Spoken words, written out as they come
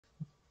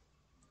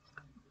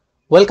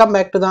Welcome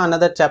back to the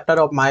another chapter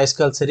of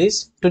MySQL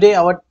series. Today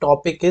our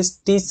topic is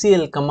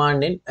TCL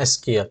command in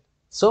SQL.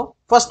 So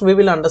first we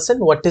will understand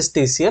what is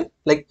TCL.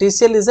 Like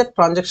TCL is a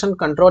transaction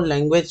control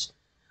language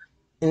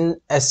in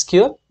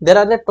SQL. There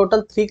are a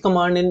total 3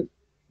 command in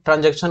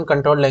transaction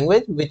control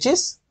language, which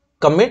is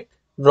commit,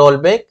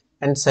 rollback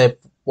and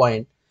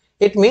savepoint.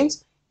 It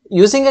means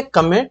using a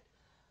commit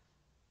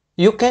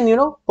you can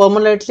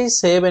permanently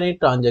save any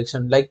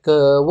transaction, like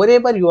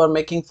wherever you are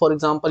making. For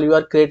example, you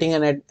are creating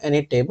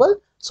any table,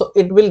 so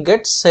it will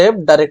get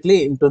saved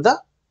directly into the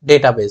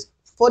database.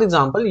 For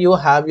example, you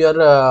have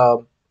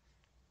your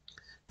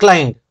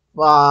client,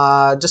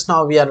 just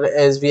now we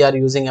are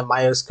using a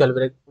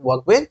MySQL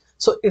workbench,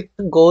 so it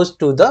goes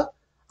to the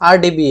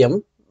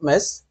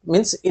RDBMS,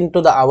 means into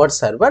the our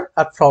server,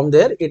 and from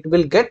there it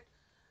will get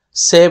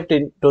saved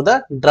into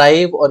the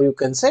drive, or you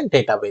can say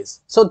database.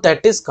 So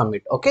that is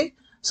commit. Okay,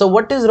 so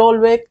what is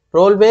rollback?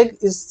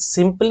 Rollback is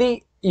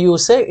simply, you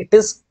say, it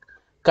is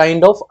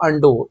kind of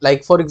undo.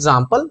 Like for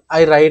example,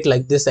 I write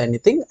like this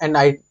anything and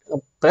I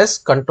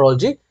press Ctrl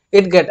G,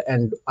 it get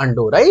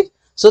undo, right?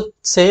 So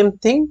same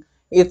thing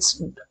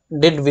it's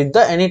did with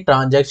the any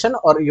transaction,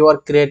 or you are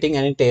creating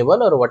any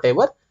table or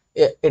whatever,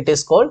 it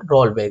is called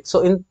rollback.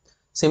 So in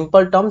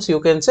simple terms, you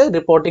can say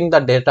reporting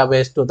the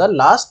database to the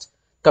last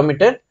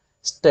committed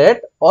state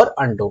or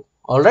undo.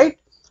 All right,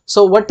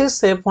 so what is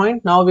save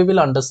point? Now we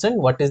will understand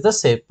what is the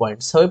save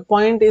point. Save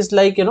point is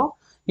like,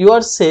 you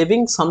are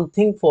saving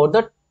something for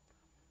the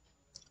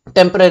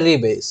temporary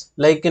base,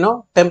 like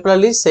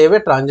temporarily save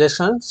a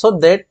transaction so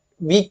that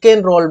we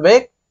can roll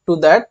back to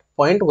that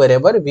point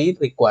wherever we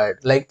required.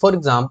 Like for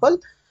example,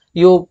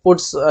 you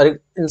put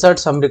insert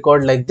some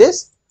record like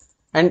this,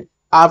 and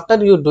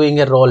after you doing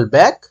a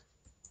rollback,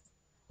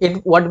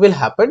 what will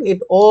happen?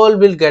 It all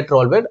will get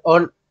rollback,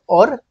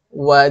 or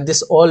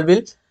this all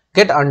will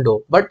get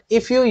undo. But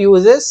if you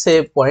use a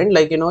save point,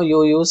 like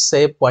you use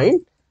save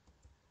point,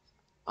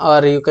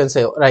 or you can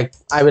say, right,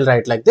 I will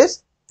write like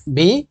this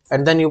B,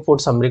 and then you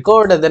put some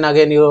record, and then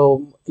again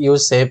you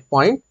use save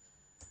point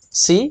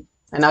C,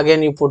 and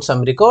again you put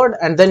some record,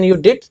 and then you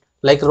did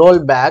like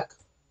rollback,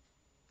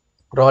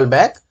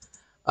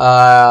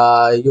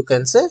 you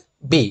can say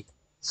B.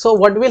 So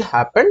what will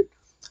happen?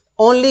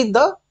 Only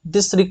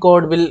this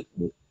record will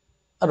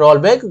roll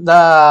back.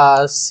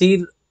 The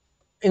C,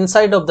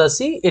 inside of the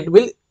C, it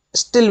will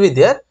still be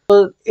there.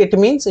 So it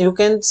means you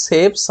can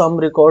save some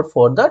record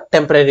for the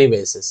temporary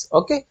basis.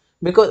 Okay,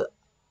 because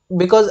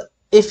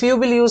if you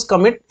will use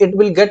commit, it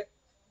will get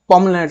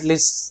permanently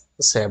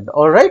saved.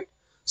 All right,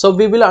 so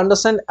we will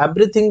understand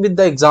everything with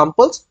the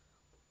examples,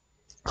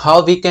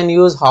 how we can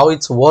use, how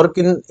it's work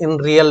in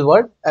real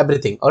world,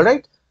 everything. All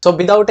right, so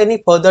without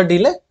any further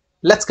delay,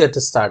 let's get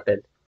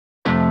started.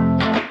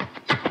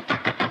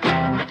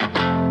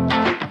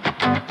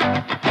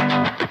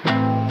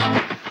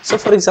 So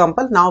for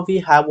example, now we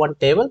have one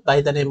table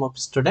by the name of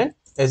student.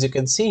 As you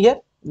can see here,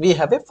 we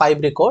have a 5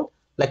 record,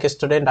 like a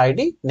student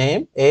ID,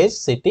 name, age,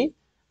 city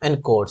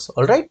and course.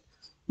 All right,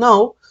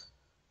 now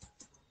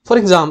for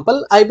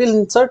example, I will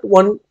insert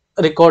one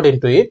record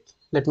into it.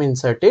 Let me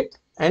insert it,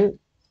 and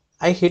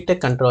I hit a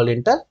Control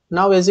Enter.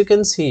 Now as you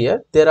can see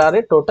here, there are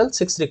a total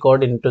 6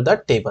 record into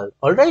the table.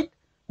 All right,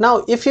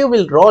 now if you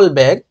will roll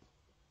back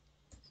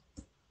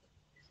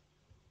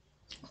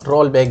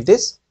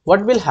this,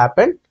 what will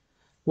happen?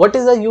 What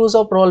is the use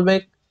of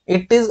rollback?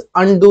 It is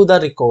undo the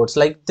records.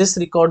 Like this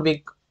record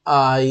we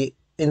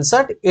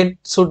insert, it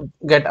should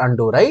get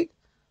undo, right?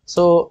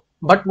 So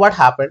but what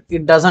happened?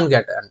 It doesn't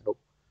get undo.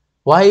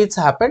 Why it's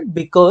happened?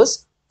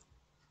 Because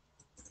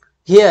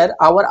here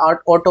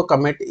our auto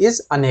commit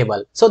is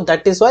enabled, so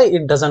that is why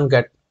it doesn't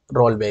get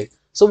rollback.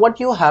 So what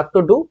you have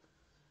to do,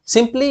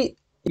 simply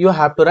you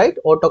have to write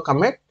auto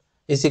commit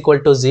is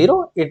equal to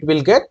 0, it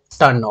will get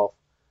turned off.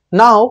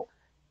 Now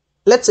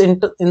let's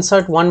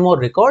insert one more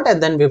record, and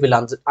then we will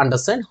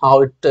understand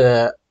how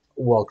it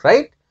work,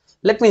 right?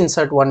 Let me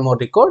insert one more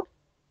record.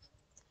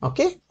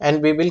 Okay,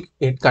 and we will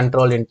hit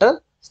Control Enter.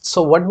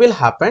 So what will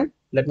happen?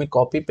 Let me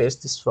copy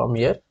paste this from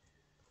here.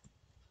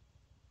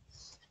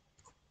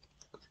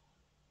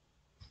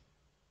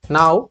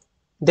 Now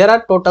there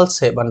are total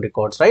 7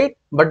 records, right?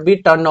 But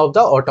we turn off the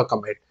auto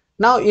commit.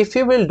 Now if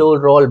you will do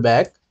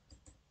rollback,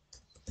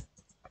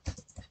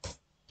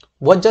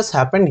 what just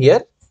happened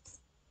here?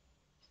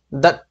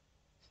 That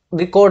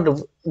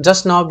record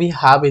just now we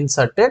have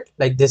inserted,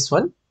 like this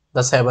one,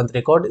 the 7th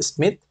record,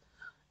 Smith,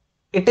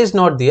 it is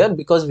not there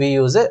because we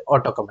use a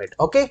auto commit.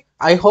 Okay,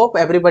 I hope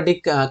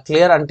everybody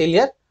clear until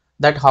here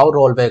that how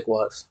rollback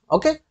works.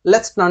 Okay,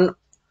 let's turn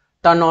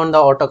on the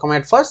auto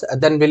commit first,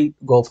 and then we'll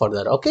go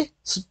further. Okay,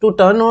 so to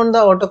turn on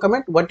the auto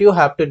commit, what you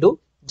have to do,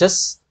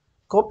 just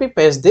copy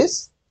paste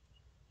this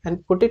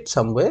and put it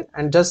somewhere,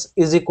 and just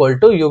is equal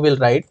to, you will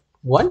write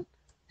 1,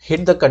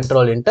 hit the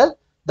Control Enter,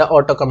 the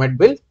auto commit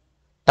will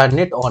turn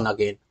it on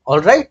again. All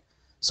right,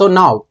 so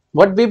now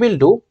what we will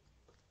do,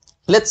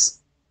 let's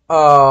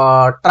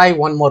try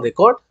one more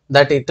record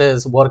that it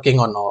is working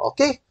on now.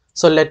 Okay,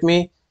 so let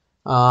me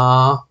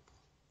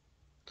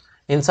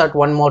insert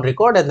one more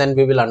record, and then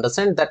we will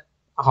understand that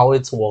how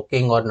it's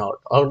working or not.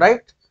 All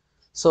right.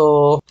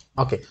 So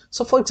okay,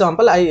 so for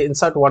example, I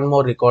insert one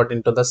more record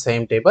into the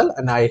same table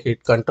and I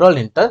hit Control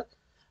Enter,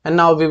 and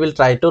now we will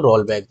try to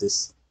roll back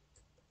this.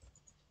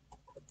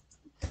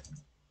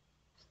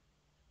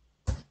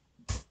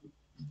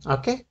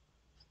 Okay,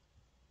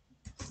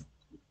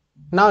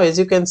 now as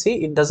you can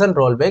see, it doesn't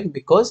roll back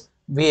because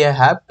we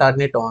have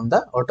turned it on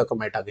the auto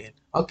commit again.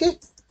 Okay,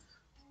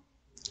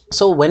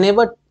 so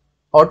whenever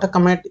auto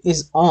commit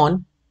is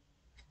on,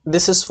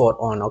 this is for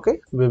on. Okay,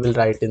 we will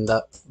write in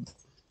the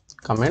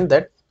comment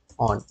that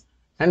on,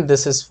 and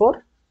this is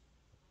for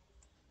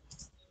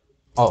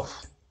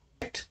off.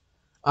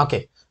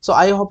 Okay, so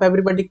I hope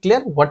everybody clear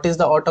what is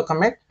the auto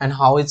commit and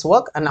how it's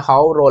work and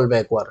how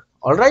rollback work.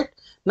 All right,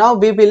 now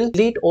we will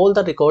delete all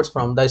the records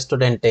from the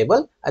student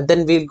table, and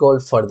then we'll go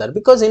further,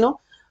 because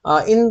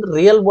in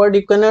real world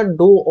you cannot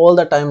do all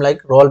the time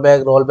like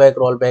rollback, rollback,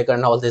 rollback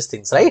and all these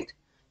things, right?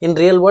 In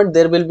real world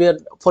there will be a,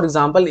 for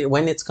example,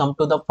 when it's come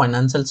to the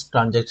financial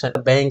transaction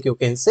bank, you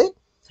can say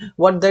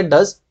what that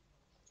does,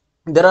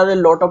 there are a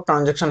lot of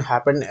transactions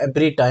happen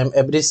every time,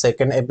 every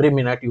second, every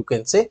minute, you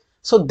can say.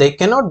 So they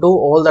cannot do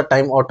all the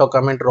time auto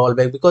comment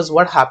rollback, because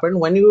what happened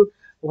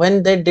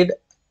when they did,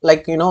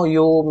 like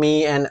you,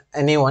 me and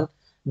anyone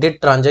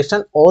did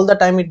transaction, all the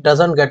time it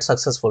doesn't get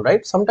successful,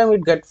 right? Sometimes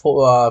it get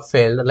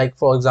failed, like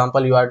for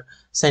example you are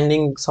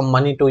sending some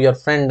money to your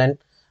friend and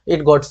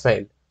it got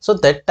failed. So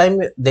that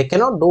time they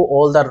cannot do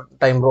all the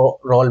time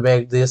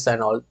rollback this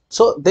and all,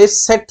 so they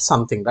set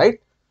something, right?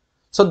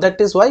 So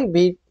that is why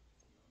we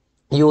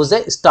use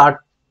a start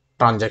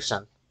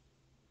transaction.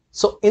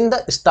 So in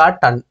the start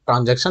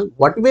transaction,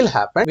 what will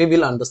happen, we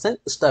will understand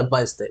step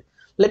by step.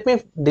 Let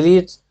me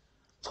delete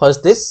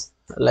first this,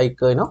 like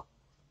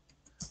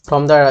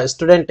from the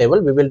student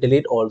table we will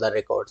delete all the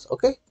records.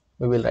 Okay,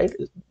 we will write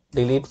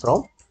delete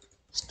from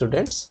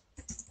students.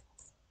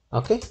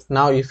 Okay,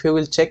 now if you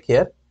will check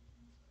here,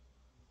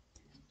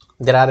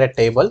 there are a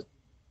table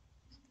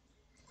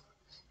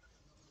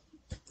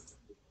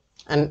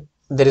and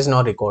there is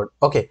no record.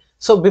 Okay,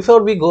 so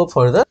before we go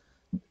further,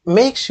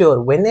 make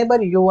sure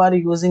whenever you are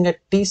using a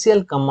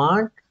TCL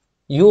command,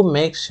 you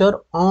make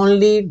sure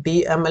only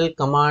DML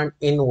command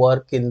in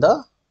work in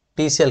the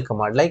TCL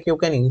command. Like you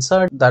can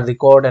insert the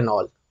record and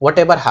all,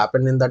 whatever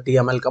happened in the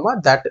DML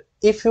command. That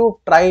if you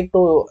try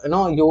to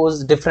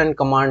use different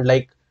command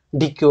like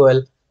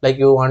DQL, like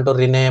you want to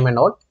rename and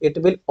all,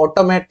 it will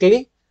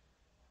automatically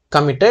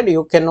committed.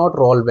 You cannot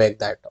roll back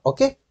that.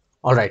 Okay,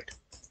 all right.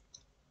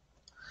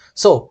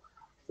 So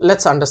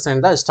let's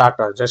understand the start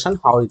transaction,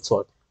 how it's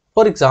work.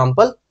 For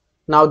example,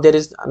 now there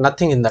is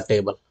nothing in the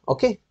table.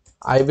 Okay,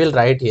 I will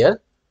write here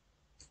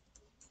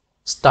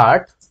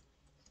start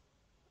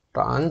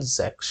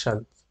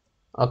transaction.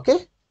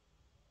 Okay,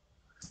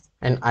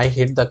 and I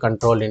hit the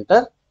control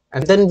enter,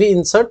 and then we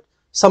insert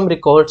some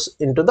records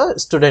into the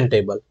student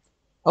table.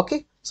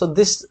 Okay, so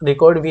this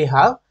record we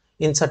have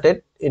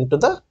inserted into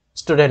the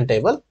student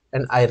table,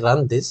 and I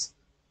run this.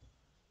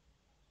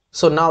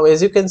 So now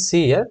as you can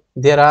see here,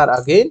 there are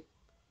again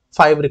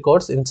 5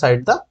 records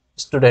inside the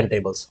student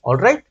tables. All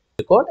right,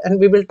 record, and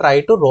we will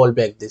try to roll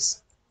back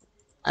this,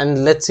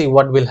 and let's see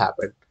what will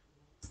happen.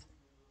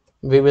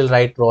 We will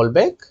write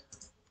rollback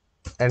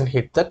and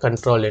hit the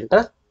control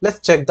enter. Let's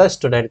check the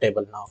student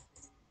table now.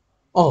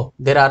 Oh,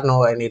 there are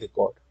no any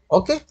record.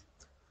 Okay,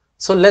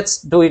 so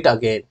let's do it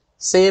again.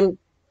 Same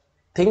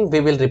thing,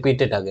 we will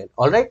repeat it again.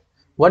 All right,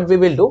 what we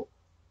will do,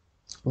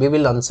 we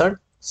will insert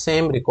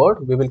same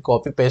record, we will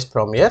copy paste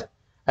from here,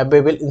 and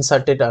we will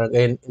insert it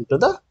again into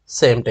the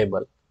same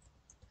table,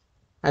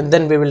 and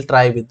then we will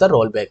try with the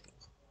rollback.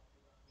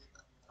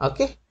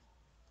 Okay,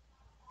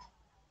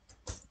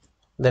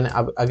 then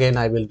again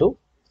I will do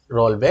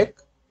rollback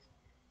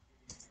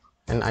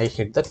and I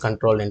hit the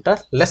control enter.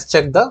 Let's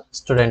check the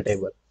student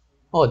table.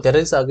 Oh, there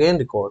is again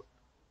record.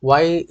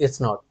 Why it's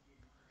not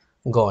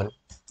gone?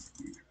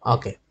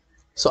 Okay,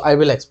 so I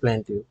will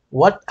explain to you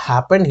what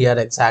happened here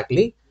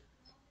exactly.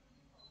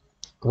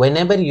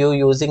 Whenever you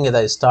using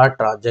the start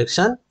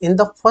transaction, in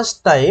the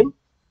first time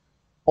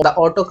the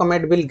auto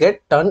commit will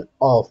get turned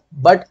off,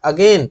 but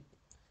again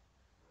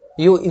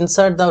you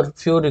insert the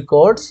few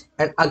records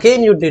and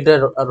again you did a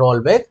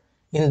rollback,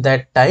 in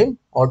that time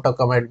auto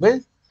commit will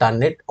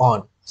turn it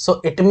on.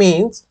 So it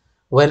means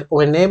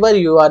whenever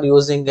you are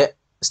using a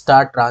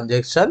start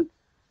transaction,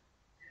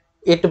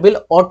 it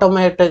will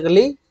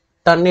automatically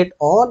turn it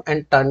on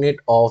and turn it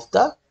off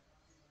the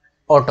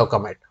auto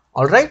commit.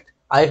 All right,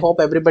 I hope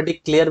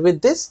everybody clear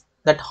with this,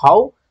 that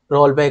how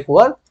rollback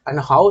work and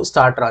how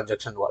start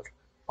transaction work.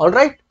 All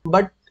right,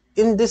 but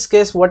in this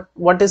case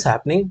what is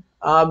happening,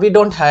 we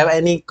don't have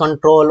any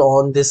control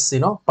on this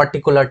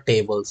particular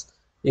tables,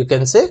 you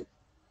can say.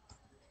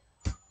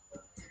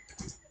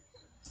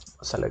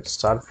 So let's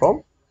start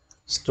from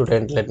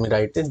student. Let me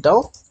write it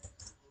down.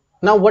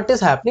 Now what is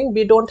happening,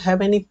 we don't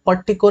have any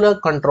particular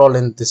control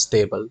in this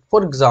table.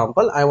 For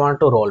example, I want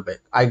to roll back,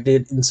 I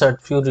did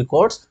insert few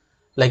records,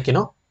 like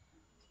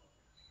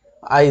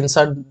I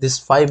insert this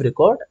 5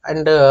 record,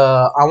 and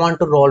I want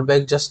to roll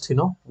back just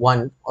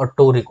 1 or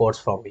 2 records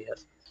from here.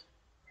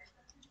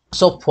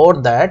 So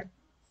for that,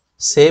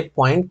 save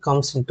point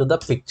comes into the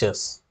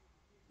pictures.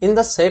 In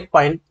the save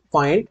point,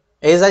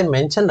 as I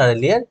mentioned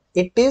earlier,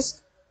 it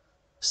is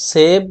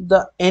save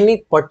the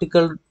any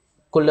particular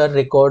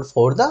record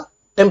for the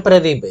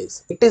temporary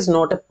base. It is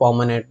not a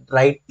permanent,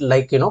 right?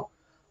 Like you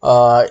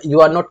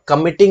are not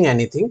committing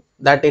anything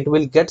that it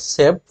will get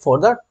saved for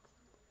the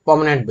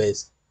permanent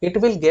base.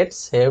 It will get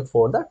saved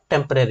for the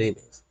temporary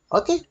base.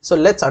 Okay, so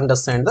let's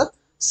understand the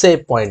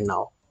save point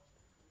now.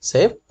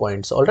 Save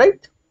points, all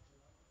right,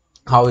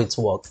 how it's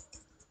work.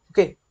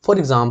 Okay, for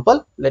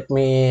example, let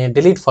me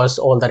delete first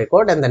all the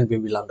record and then we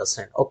will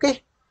understand.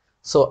 Okay,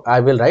 so I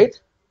will write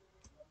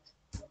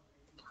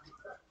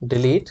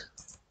delete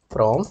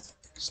from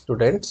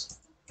students.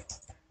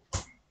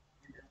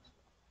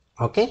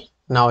 Okay,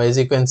 now as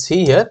you can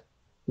see here,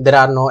 there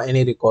are no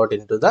any record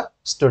into the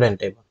student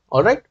table.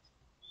 All right,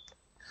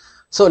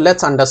 so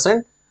let's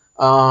understand.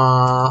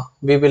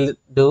 We will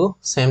do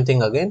same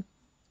thing again.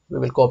 We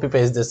will copy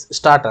paste this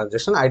start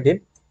transaction. I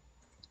did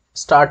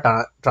start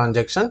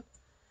transaction,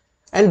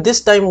 and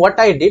this time what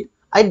I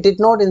did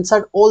not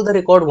insert all the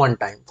record one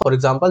time. For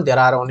example, there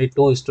are only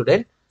 2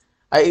 students.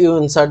 I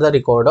insert the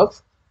record of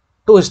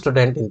 2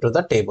 students into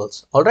the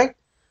tables. All right,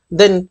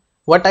 then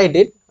what I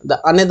did,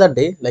 the another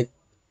day, like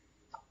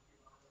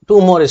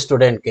 2 more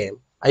student came,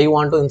 I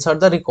want to insert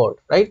the record,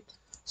 right?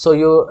 So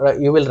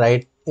you will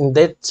write in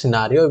that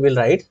scenario, you will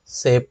write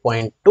save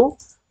point to,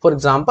 for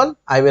example,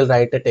 I will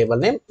write a table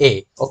name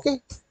A.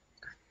 Okay,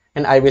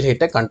 and I will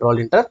hit a control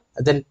enter.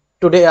 Then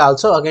today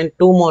also again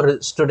 2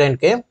 more student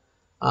came.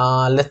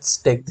 Let's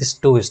take this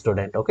 2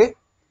 student. Okay,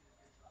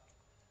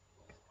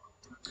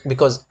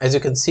 because as you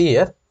can see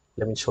here,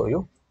 let me show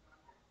you,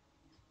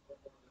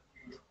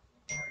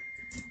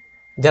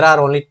 there are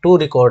only 2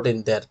 record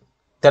in there.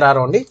 There are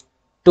only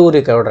 2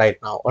 record right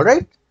now. All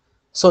right,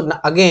 so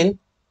again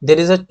there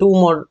is a 2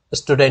 more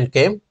student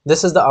came.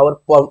 This is the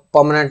our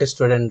permanent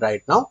student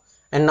right now,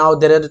 and now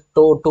there are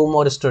two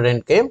more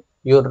student came.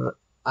 You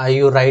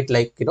write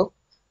like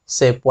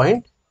save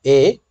point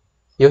A,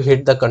 you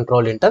hit the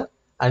control enter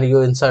and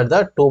you insert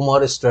the 2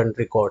 more student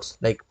records.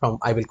 Like from,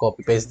 I will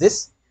copy paste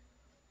this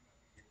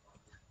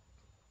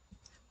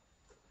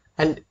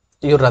and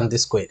you run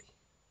this query.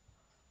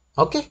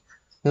 Okay,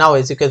 now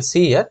as you can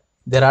see here,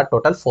 there are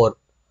total 4.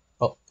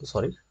 Oh,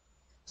 sorry,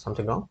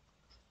 something wrong.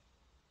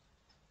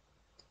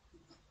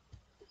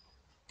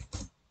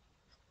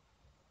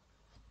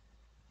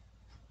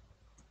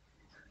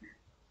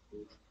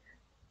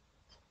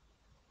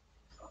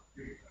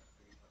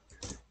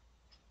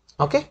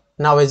 Okay,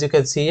 now as you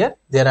can see here,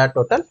 there are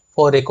total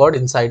 4 record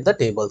inside the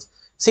tables.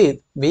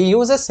 See, we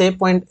use a save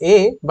point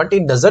A, but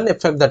it doesn't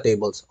affect the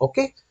tables.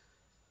 Okay,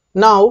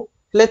 now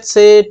let's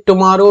say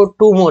tomorrow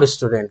 2 more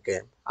student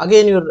came.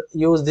 Again you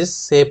use this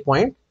save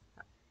point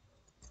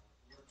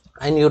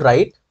and you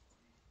write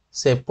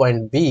save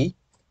point B,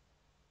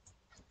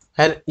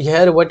 and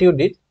here what you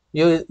did,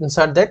 you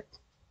insert that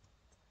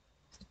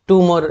 2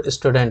 more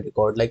student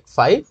record like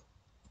 5,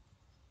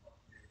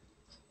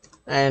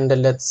 and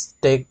let's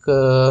take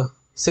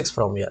 6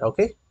 from here.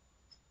 Okay,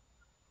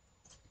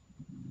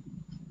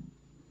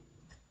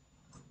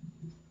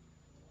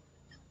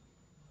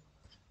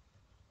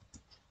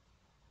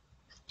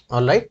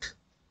 all right,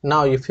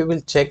 now if you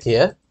will check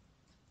here,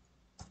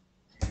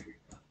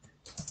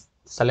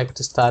 select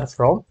star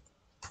from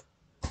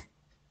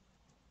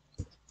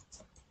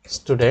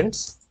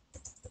students,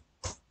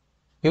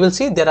 you will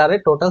see there are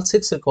a total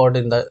 6 record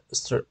in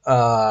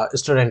the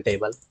student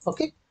table.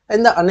 Okay,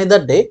 and the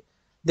another day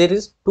there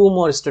is 2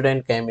 more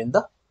student came in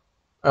the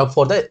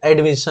for the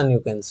admission, you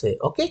can say.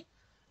 Okay,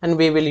 and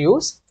we will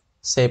use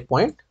save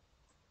point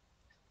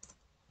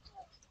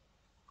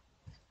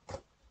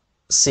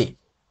C.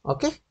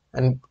 Okay,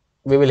 and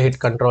we will hit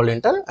control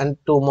enter, and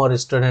 2 more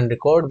student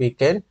record we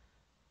can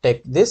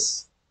take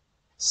this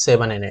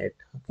 7 and 8.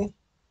 Okay,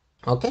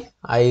 okay,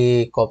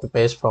 I copy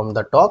paste from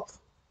the top.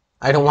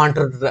 I don't want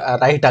to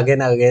write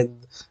again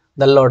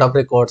the load of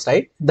records,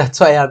 right? That's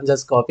why I'm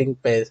just copy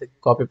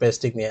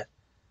pasting here.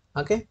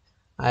 Okay,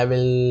 I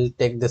will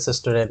take this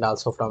student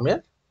also from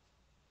here.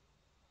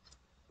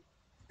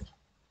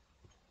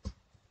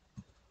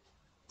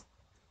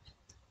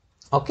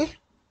 Okay,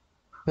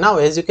 now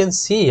as you can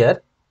see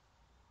here,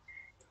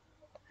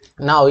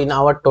 now in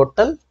our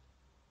total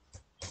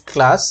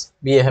class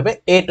we have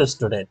a 8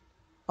 student.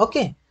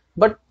 Okay,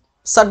 but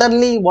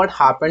suddenly what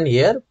happened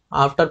here,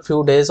 after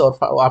few days or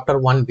after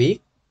 1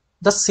 week,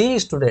 the C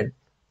student,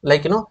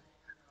 like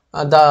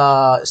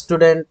the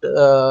student,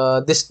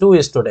 this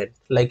 2 student,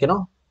 like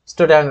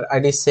student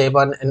ID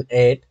 7 and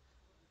 8,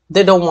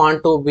 they don't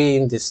want to be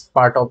in this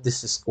part of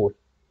this school.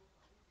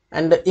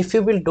 And if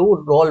you will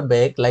do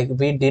rollback like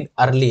we did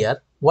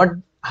earlier, what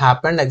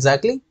happened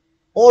exactly,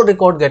 all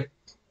record get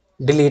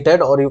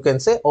deleted, or you can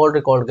say all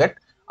record get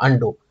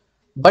undo.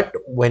 But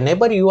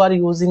whenever you are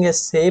using a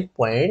save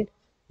point,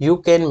 you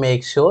can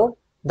make sure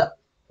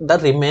the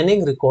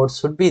remaining records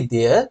should be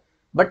there,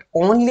 but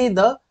only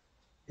the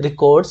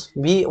records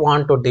we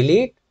want to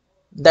delete,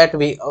 that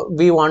we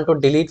want to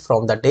delete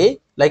from the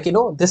day, like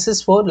this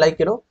is for like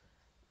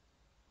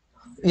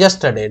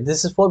yesterday,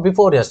 this is for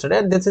before yesterday,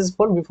 and this is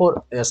for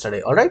before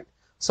yesterday. All right.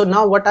 So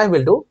now what I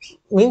will do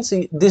means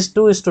these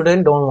two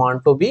students don't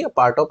want to be a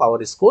part of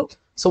our school,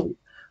 so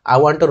I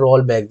want to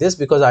roll back this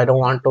because I don't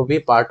want to be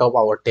part of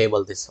our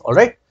table this. All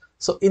right.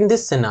 So in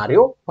this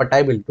scenario, what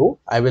I will do,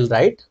 I will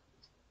write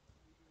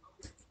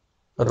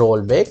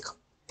rollback.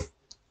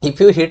 If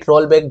you hit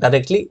rollback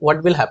directly,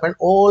 what will happen?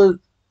 All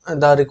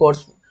the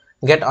records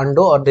get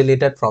undo or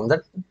deleted from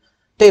the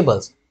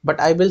tables. But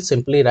I will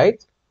simply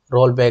write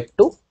rollback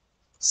to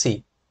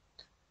C.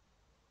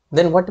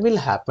 Then what will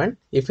happen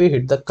if you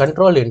hit the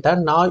control enter?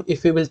 Now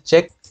if you will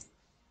check,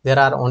 there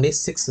are only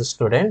 6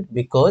 students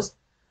because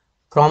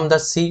from the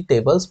C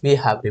tables we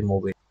have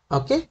removed it.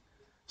 Okay,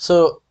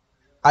 so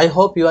I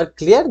hope you are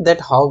clear that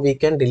how we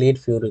can delete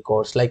few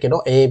records, like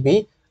A,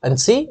 B and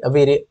C.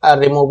 We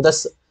remove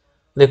the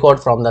record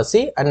from the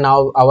C, and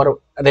now our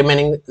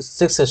remaining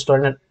 6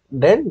 students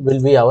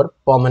will be our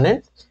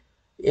permanent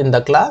in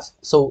the class.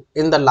 So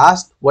in the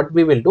last, what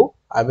we will do,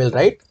 I will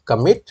write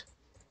commit.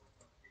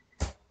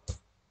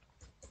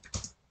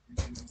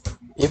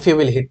 If you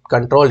will hit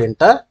control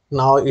enter,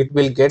 now it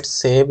will get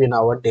saved in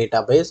our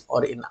database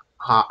or in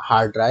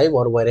hard drive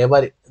or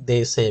wherever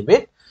they save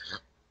it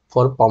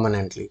for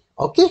permanently.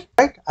 Okay,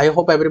 right? I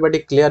hope everybody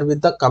clear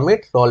with the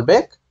commit,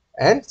 rollback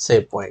and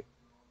save point.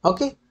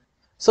 Okay,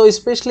 so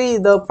especially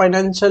the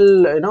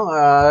financial,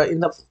 in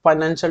the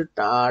financial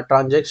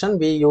transaction,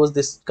 we use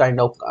this kind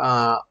of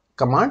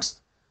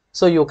commands,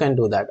 so you can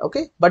do that.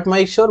 Okay, but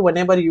make sure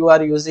whenever you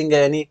are using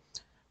any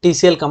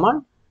TCL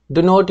command,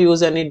 do not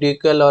use any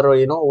decal,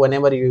 or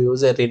whenever you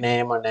use a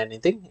rename and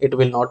anything, it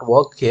will not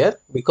work here,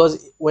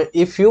 because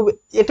if you,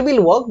 it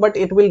will work but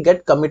it will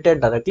get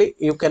committed directly.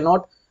 You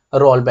cannot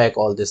roll back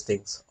all these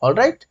things. All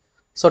right,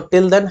 so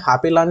till then,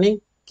 happy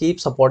learning, keep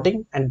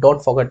supporting, and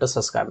don't forget to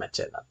subscribe my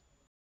channel.